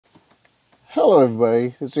Hello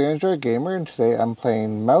everybody, it's the Android Gamer, and today I'm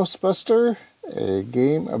playing MouseBuster, a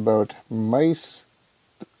game about mice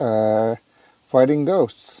fighting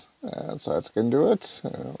ghosts. So let's get into it.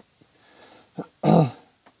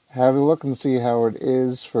 Have a look and see how it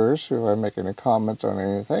is first before I make any comments on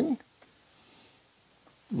anything.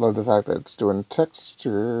 Love the fact that it's doing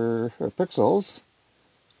texture or pixels.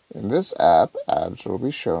 In this app, ads will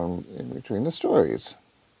be shown in between the stories.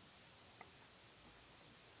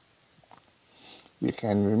 You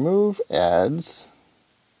can remove ads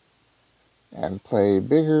and play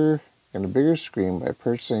bigger in a bigger screen by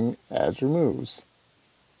purchasing ads removes.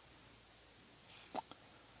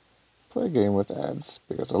 Play a game with ads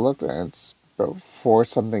because I looked and it's about 4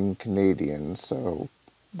 something Canadian, so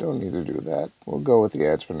don't need to do that. We'll go with the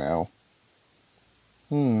ads for now.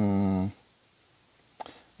 Are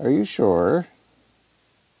you sure?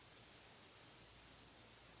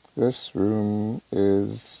 This room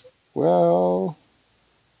is, well,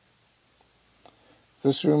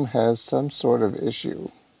 this room has some sort of issue.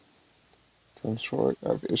 Some sort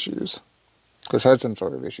of issues. Because it had some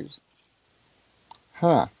sort of issues.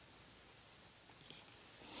 Huh.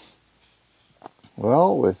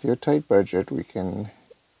 Well, with your tight budget, we can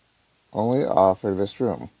only offer this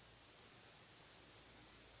room.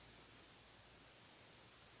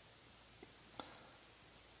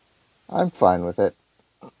 I'm fine with it.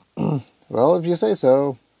 Well, if you say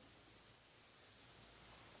so,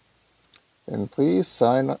 then please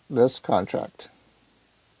sign this contract.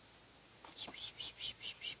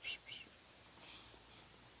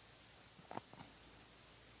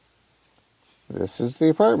 This is the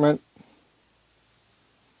apartment.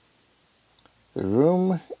 The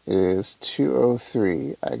room is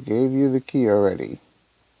 203. I gave you the key already.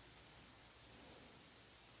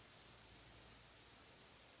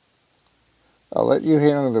 I'll let you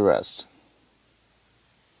handle the rest.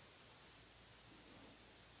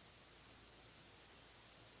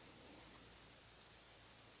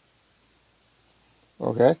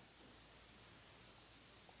 Okay?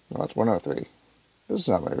 Well, it's 103. This is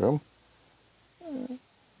not my room.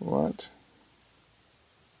 What?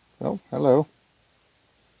 Oh, hello.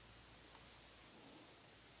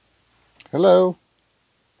 Hello.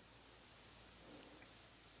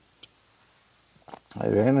 I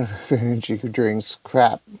ran out of energy drinks.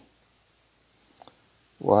 Crap.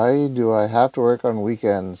 Why do I have to work on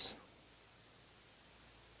weekends?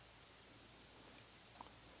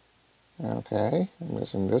 Okay, I'm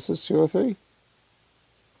guessing this is 203.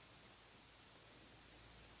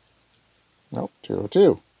 Nope,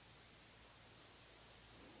 202.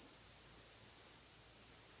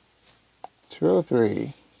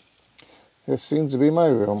 203. This seems to be my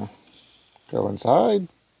room. Go inside?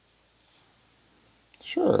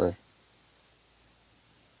 Sure.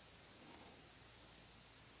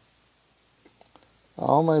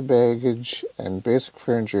 All my baggage and basic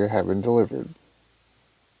furniture have been delivered.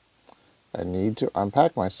 I need to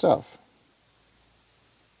unpack my stuff.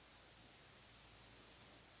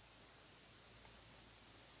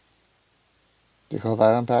 Do you call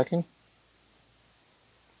that unpacking?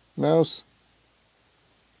 Mouse?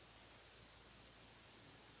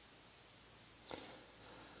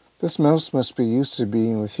 This mouse must be used to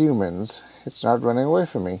being with humans. It's not running away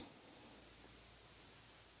from me.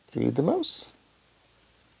 Feed the mouse.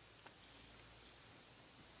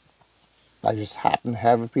 I just happen to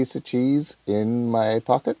have a piece of cheese in my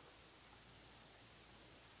pocket.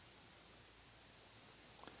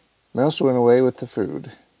 Mouse went away with the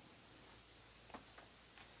food.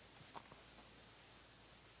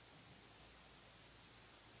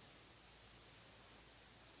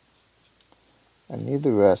 I need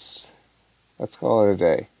the rest. Let's call it a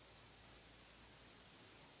day.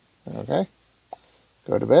 Okay.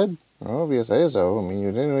 Go to bed? Oh, if you say so. I mean,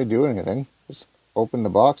 you didn't really do anything. Just open the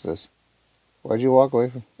boxes. Why'd you walk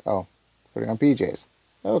away from? Oh, putting on PJs.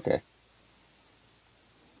 Okay.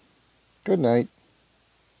 Good night.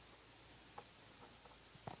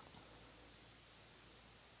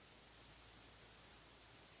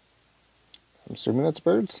 I'm assuming that's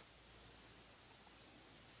birds.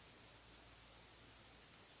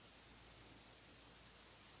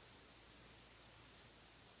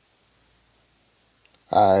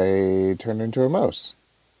 I turned into a mouse.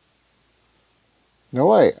 No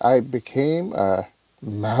way, I became a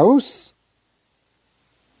mouse?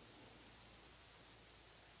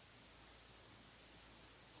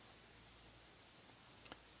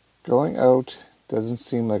 Going out doesn't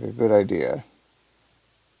seem like a good idea.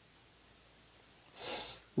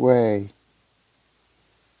 This way.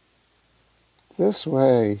 This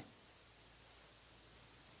way.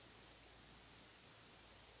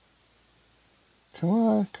 Come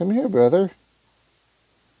on, come here, brother.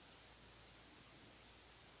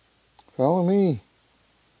 Follow me.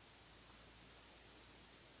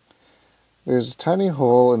 There's a tiny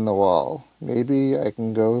hole in the wall. Maybe I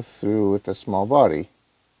can go through with a small body.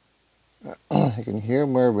 I can hear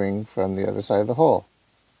murmuring from the other side of the hole.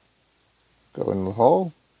 Go in the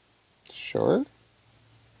hole? Sure.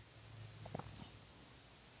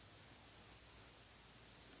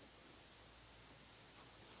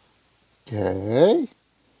 Okay.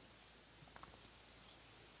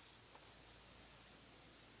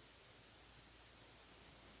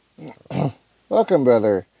 Welcome,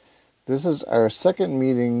 brother. This is our second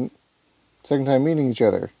time meeting each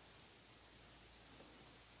other.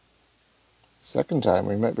 Second time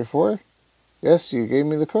we met before? Yes, you gave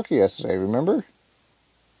me the cookie yesterday, remember?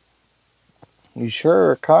 You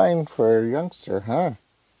sure are kind for a youngster, huh?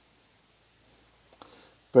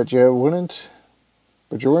 But you weren't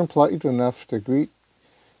polite enough to greet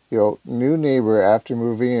your new neighbor after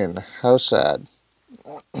moving in. How sad.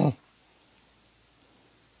 How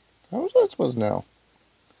was I supposed to know?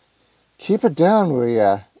 Keep it down, will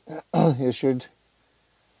ya? You should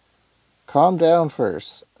calm down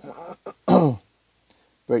first.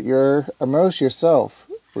 But you're a mouse yourself.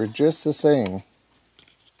 We're just the same.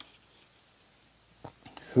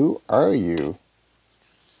 Who are you?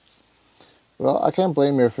 Well, I can't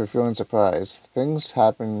blame you for feeling surprised. Things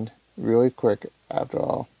happened really quick after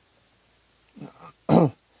all.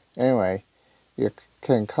 Anyway, you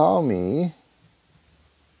can call me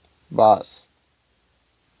Boss.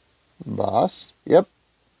 Boss? Yep.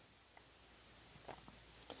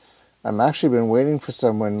 I've actually been waiting for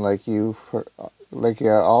someone like you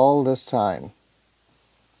all this time.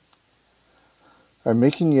 I'll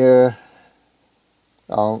make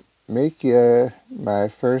you my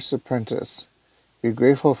first apprentice. Be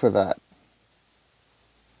grateful for that.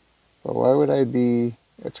 But why would I be?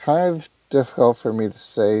 It's kind of difficult for me to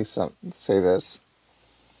say this.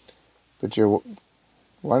 But you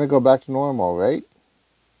want to go back to normal, right?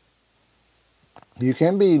 You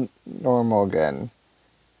can be normal again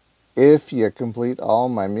if you complete all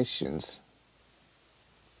my missions.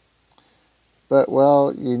 But,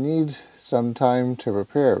 well, you need some time to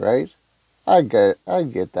prepare, right? I get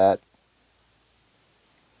that.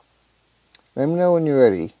 Let me know when you're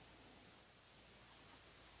ready.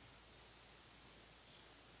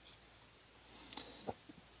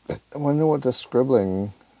 I wonder what the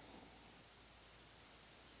scribbling...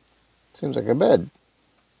 Seems like a bed.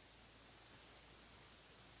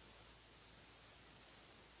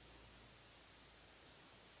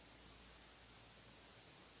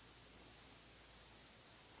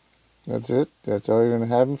 That's it? That's all you're going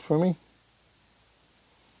to have for me?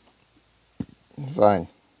 Fine.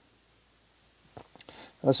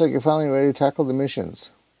 Looks like you're finally ready to tackle the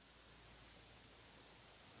missions.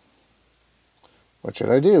 What should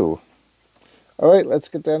I do? Alright, let's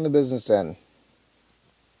get down to business then.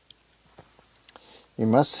 You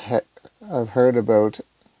must have heard about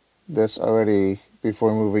this already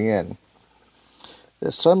before moving in.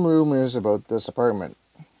 There's some rumors about this apartment.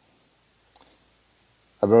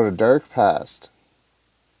 About a dark past.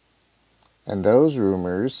 And those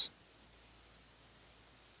rumors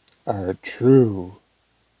are true.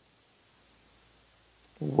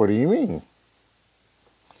 What do you mean?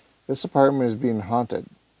 This apartment is being haunted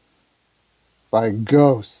by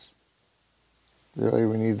ghosts. Really,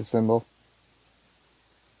 we need the symbol?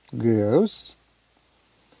 Ghosts?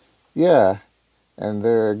 Yeah, and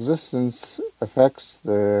their existence affects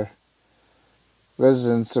the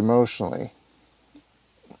residents emotionally.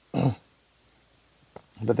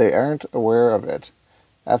 But they aren't aware of it.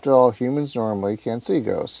 After all, humans normally can't see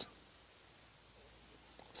ghosts.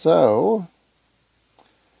 So,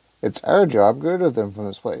 it's our job to get rid of them from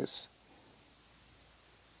this place.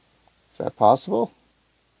 Is that possible?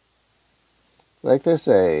 Like they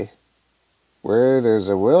say, where there's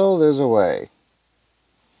a will, there's a way.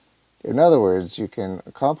 In other words, you can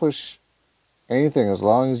accomplish anything as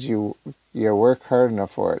long as you work hard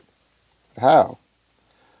enough for it. But how?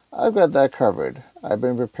 I've got that covered. I've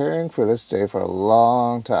been preparing for this day for a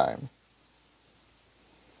long time.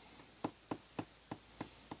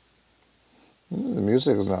 The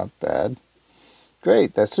music is not bad.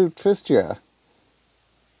 Great, that fits you.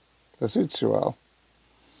 That suits you well.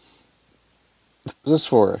 What's this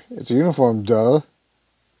for? It's a uniform, duh.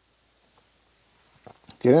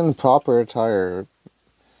 Getting the proper attire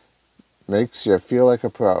makes you feel like a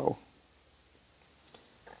pro.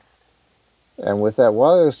 And with that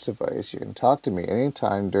wireless device, you can talk to me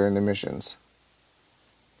anytime during the missions.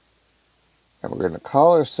 And we're going to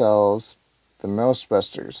call ourselves the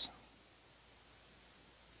MouseBusters.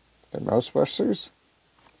 The MouseBusters?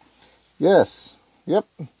 Yes. Yep.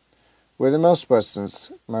 We're the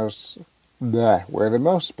MouseBusters.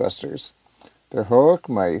 They're heroic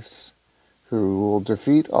mice who will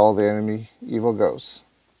defeat all the enemy evil ghosts.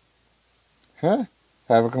 Huh?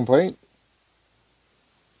 Have a complaint?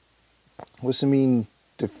 What's it mean,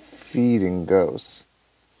 defeating ghosts?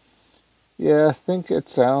 Yeah, I think it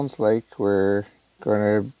sounds like we're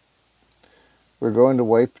going to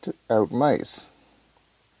wipe out mice.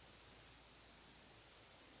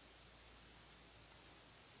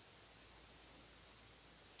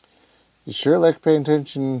 You sure like paying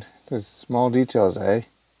attention to small details, eh?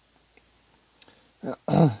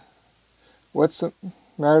 What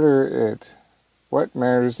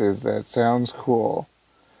matters is that it sounds cool.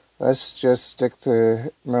 Let's just stick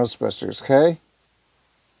to MouseBusters, okay?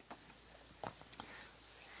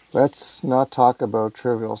 Let's not talk about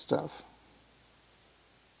trivial stuff.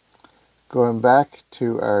 Going back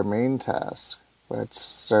to our main task, let's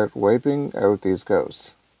start wiping out these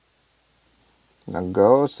ghosts. Now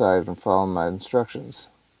go outside and follow my instructions.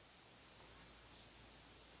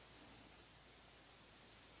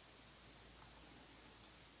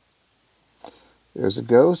 There's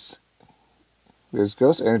ghost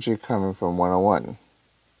energy coming from 101.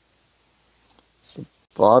 It's the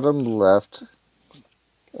bottom left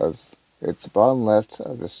of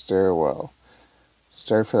the stairwell.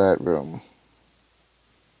 Start for that room.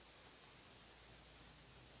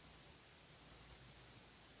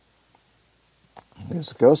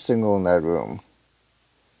 There's a ghost signal in that room.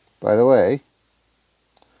 By the way,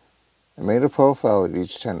 I made a profile of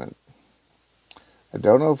each tenant. I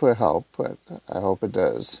don't know if it'll help, but I hope it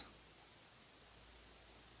does.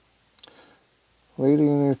 Lady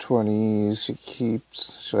in her 20s, she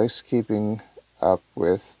likes keeping up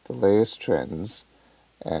with the latest trends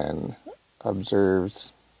and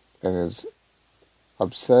is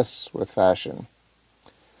obsessed with fashion.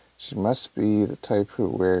 She must be the type who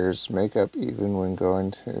wears makeup even when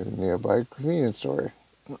going to a nearby convenience store.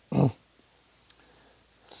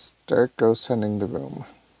 Start ghost hunting the room.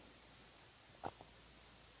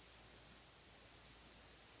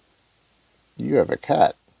 You have a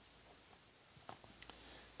cat.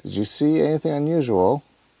 Did you see anything unusual?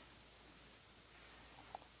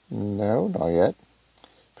 No, not yet.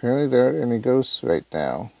 Apparently there aren't any ghosts right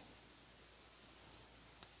now.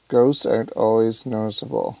 Ghosts aren't always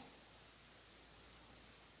noticeable.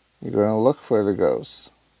 You're going to look for the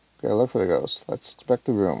ghosts. Let's inspect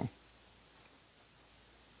the room.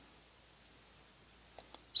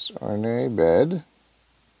 Ordinary bed.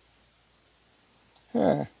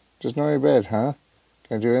 Yeah, just an ordinary bed, huh?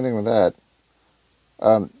 Can't do anything with that.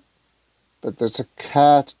 But there's a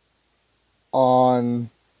cat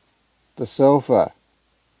on the sofa.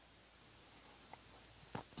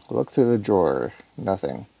 Look through the drawer.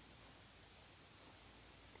 Nothing.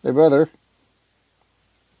 Hey, brother.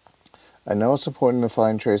 I know it's important to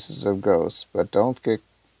find traces of ghosts, but don't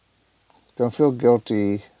feel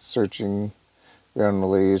guilty searching around the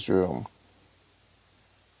lady's room.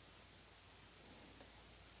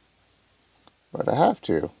 But I have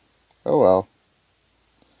to. Oh well.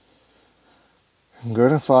 I'm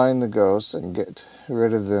going to find the ghosts and get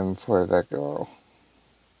rid of them for that girl.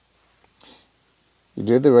 You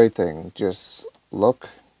did the right thing. It just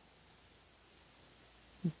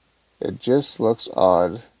looks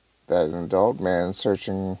odd that an adult man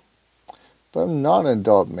searching... But I'm not an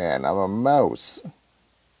adult man. I'm a mouse.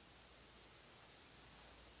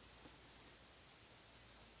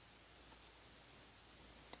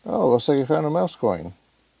 Oh, looks like you found a mouse coin.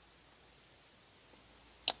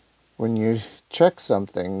 When you check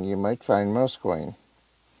something, you might find mouse coin.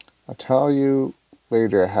 I'll tell you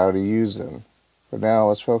later how to use them. For now,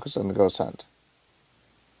 let's focus on the ghost hunt.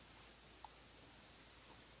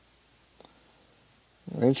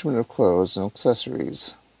 Arrangement of clothes and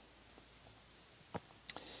accessories.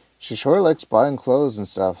 She sure likes buying clothes and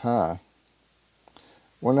stuff, huh?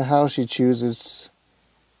 Wonder how she chooses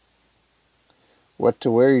what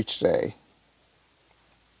to wear each day.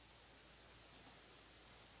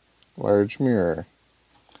 Large mirror.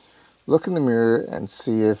 Look in the mirror and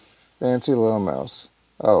see if fancy little mouse.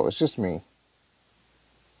 Oh, it's just me.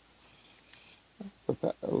 With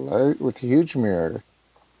a huge mirror.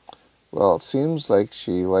 Well, it seems like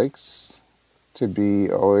she likes to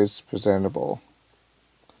be always presentable.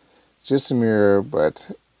 Just a mirror,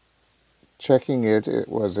 but checking it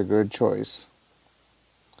was a good choice.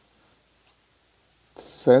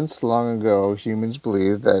 Since long ago, humans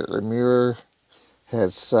believed that a mirror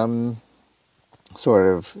has some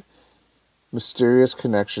sort of mysterious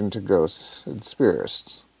connection to ghosts and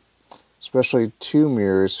spirits, especially two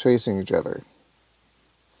mirrors facing each other.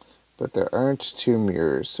 But there aren't two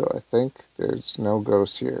mirrors, so I think there's no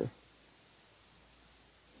ghosts here.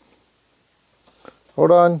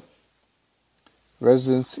 Hold on.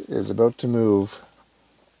 Residence is about to move.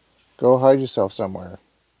 Go hide yourself somewhere.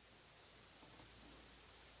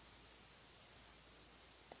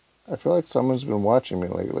 I feel like someone's been watching me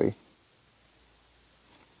lately.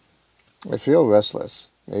 I feel restless.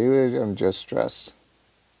 Maybe I'm just stressed.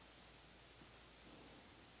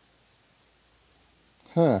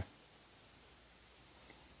 Huh.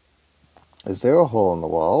 Is there a hole in the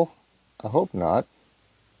wall? I hope not.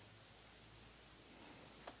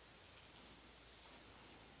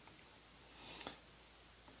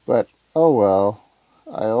 But, oh well.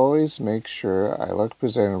 I always make sure I look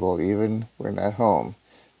presentable even when at home.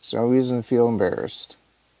 There's no reason to feel embarrassed.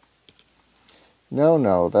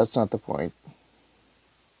 No, that's not the point.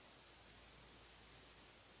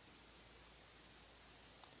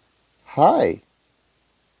 Hi.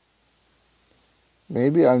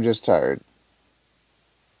 Maybe I'm just tired.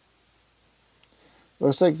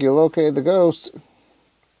 Looks like you located the ghost.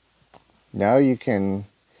 Now you can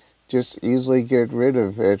just easily get rid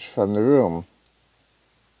of it from the room.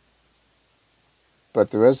 But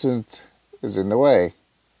the resident is in the way.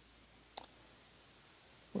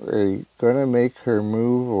 We're gonna make her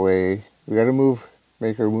move away. We gotta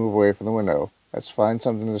make her move away from the window. Let's find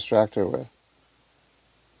something to distract her with.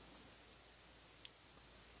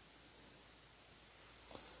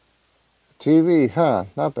 TV, huh?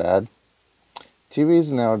 Not bad.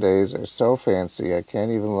 TVs nowadays are so fancy I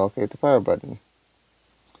can't even locate the power button.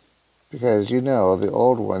 Because you know, the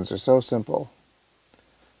old ones are so simple.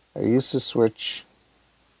 I used to switch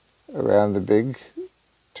around the big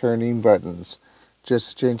turning buttons just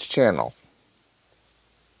to change channel.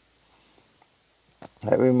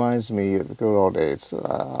 That reminds me of the good old days.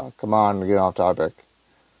 Come on, get off topic.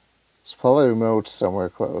 Let's pull a remote somewhere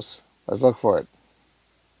close. Let's look for it.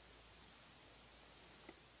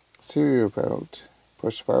 Serial remote.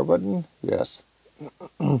 Push the power button? Yes.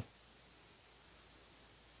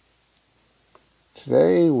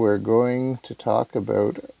 Today we're going to talk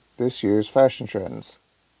about this year's fashion trends.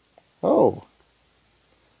 Oh,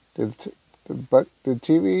 did the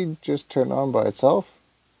TV just turn on by itself?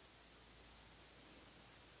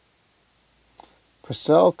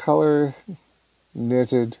 Pastel color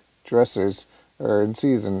knitted dresses are in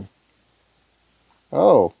season.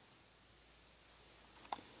 Oh,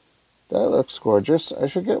 that looks gorgeous. I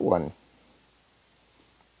should get one.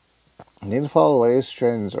 I need to follow the latest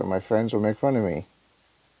trends or my friends will make fun of me.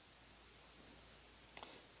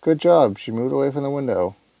 Good job. She moved away from the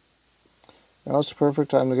window. Now it's the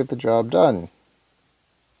perfect time to get the job done.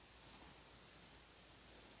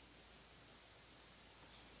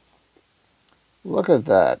 Look at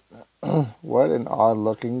that. What an odd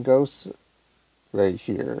looking ghost right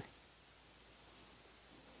here.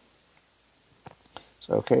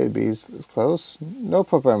 So okay, bees is close. No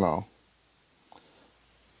problemo.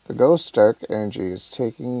 The ghost's dark energy is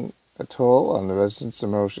taking a toll on the residents'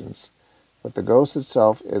 emotions, but the ghost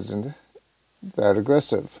itself isn't that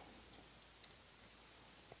aggressive.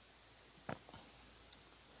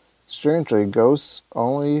 Strangely, ghosts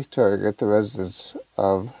only target the residents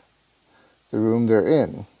of the room they're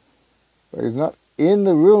in. But he's not in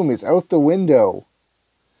the room, he's out the window.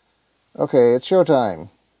 Okay, it's showtime.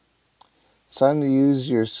 It's time to use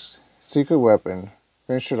your secret weapon.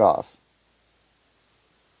 Finish it off.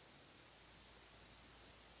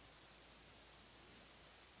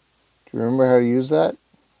 Do you remember how to use that?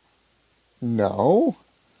 No?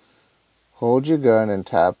 Hold your gun and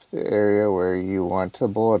tap the area where you want the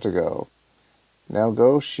bullet to go. Now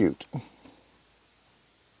go shoot.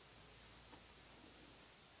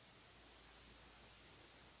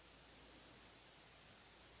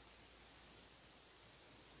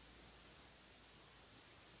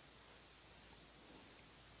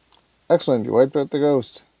 Excellent, you wiped out the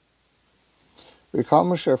ghost. We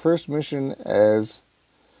accomplished our first mission as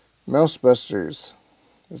MouseBusters.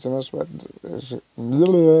 It's a MouseBusters.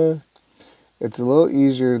 It's a little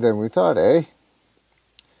easier than we thought, eh?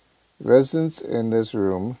 Resident in this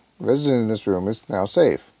room is now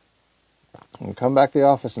safe. And come back to the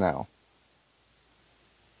office now.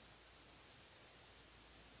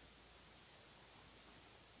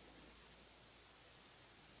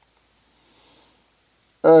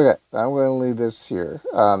 Okay, I'm going to leave this here.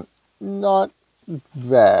 Not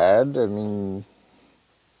bad. I mean,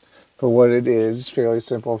 for what it is, fairly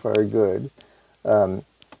simple, very good. The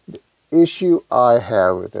issue I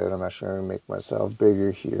have with it, I'm actually going to make myself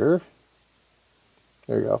bigger here.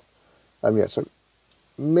 There you go. Yeah, so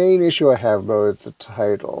main issue I have about it is the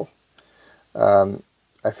title. I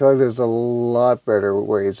feel like there's a lot better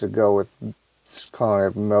ways to go with calling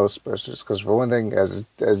it MouseBusters, because for one thing, as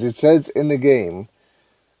it says in the game,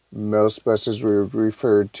 MouseBusters would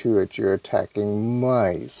refer to that you're attacking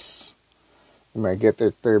mice. You might get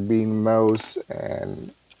that they're being mouse,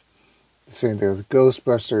 and the same thing with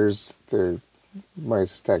Ghostbusters. They're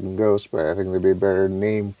mice attacking ghosts, but I think there'd be a better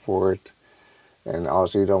name for it. And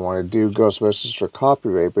also, you don't want to do Ghostbusters for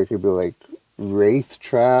copyright, but it could be like Wraith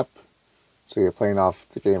Trap. So you're playing off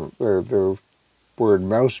the game, or the word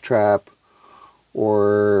Mousetrap,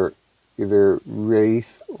 or either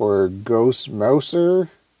Wraith or Ghost Mouser.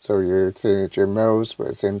 So you're saying that you're mouse, but at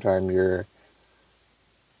the same time you're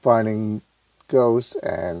finding ghosts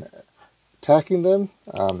and attacking them.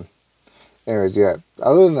 Anyways, yeah.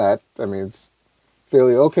 Other than that, I mean, it's a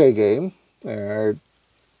fairly okay game.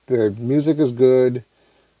 The music is good.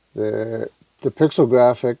 The pixel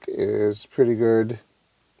graphic is pretty good.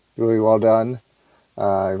 Really well done.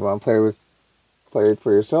 You want to play it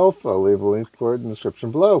for yourself? I'll leave a link for it in the description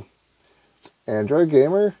below. It's Android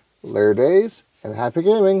Gamer, Layer Days, and happy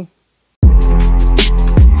gaming!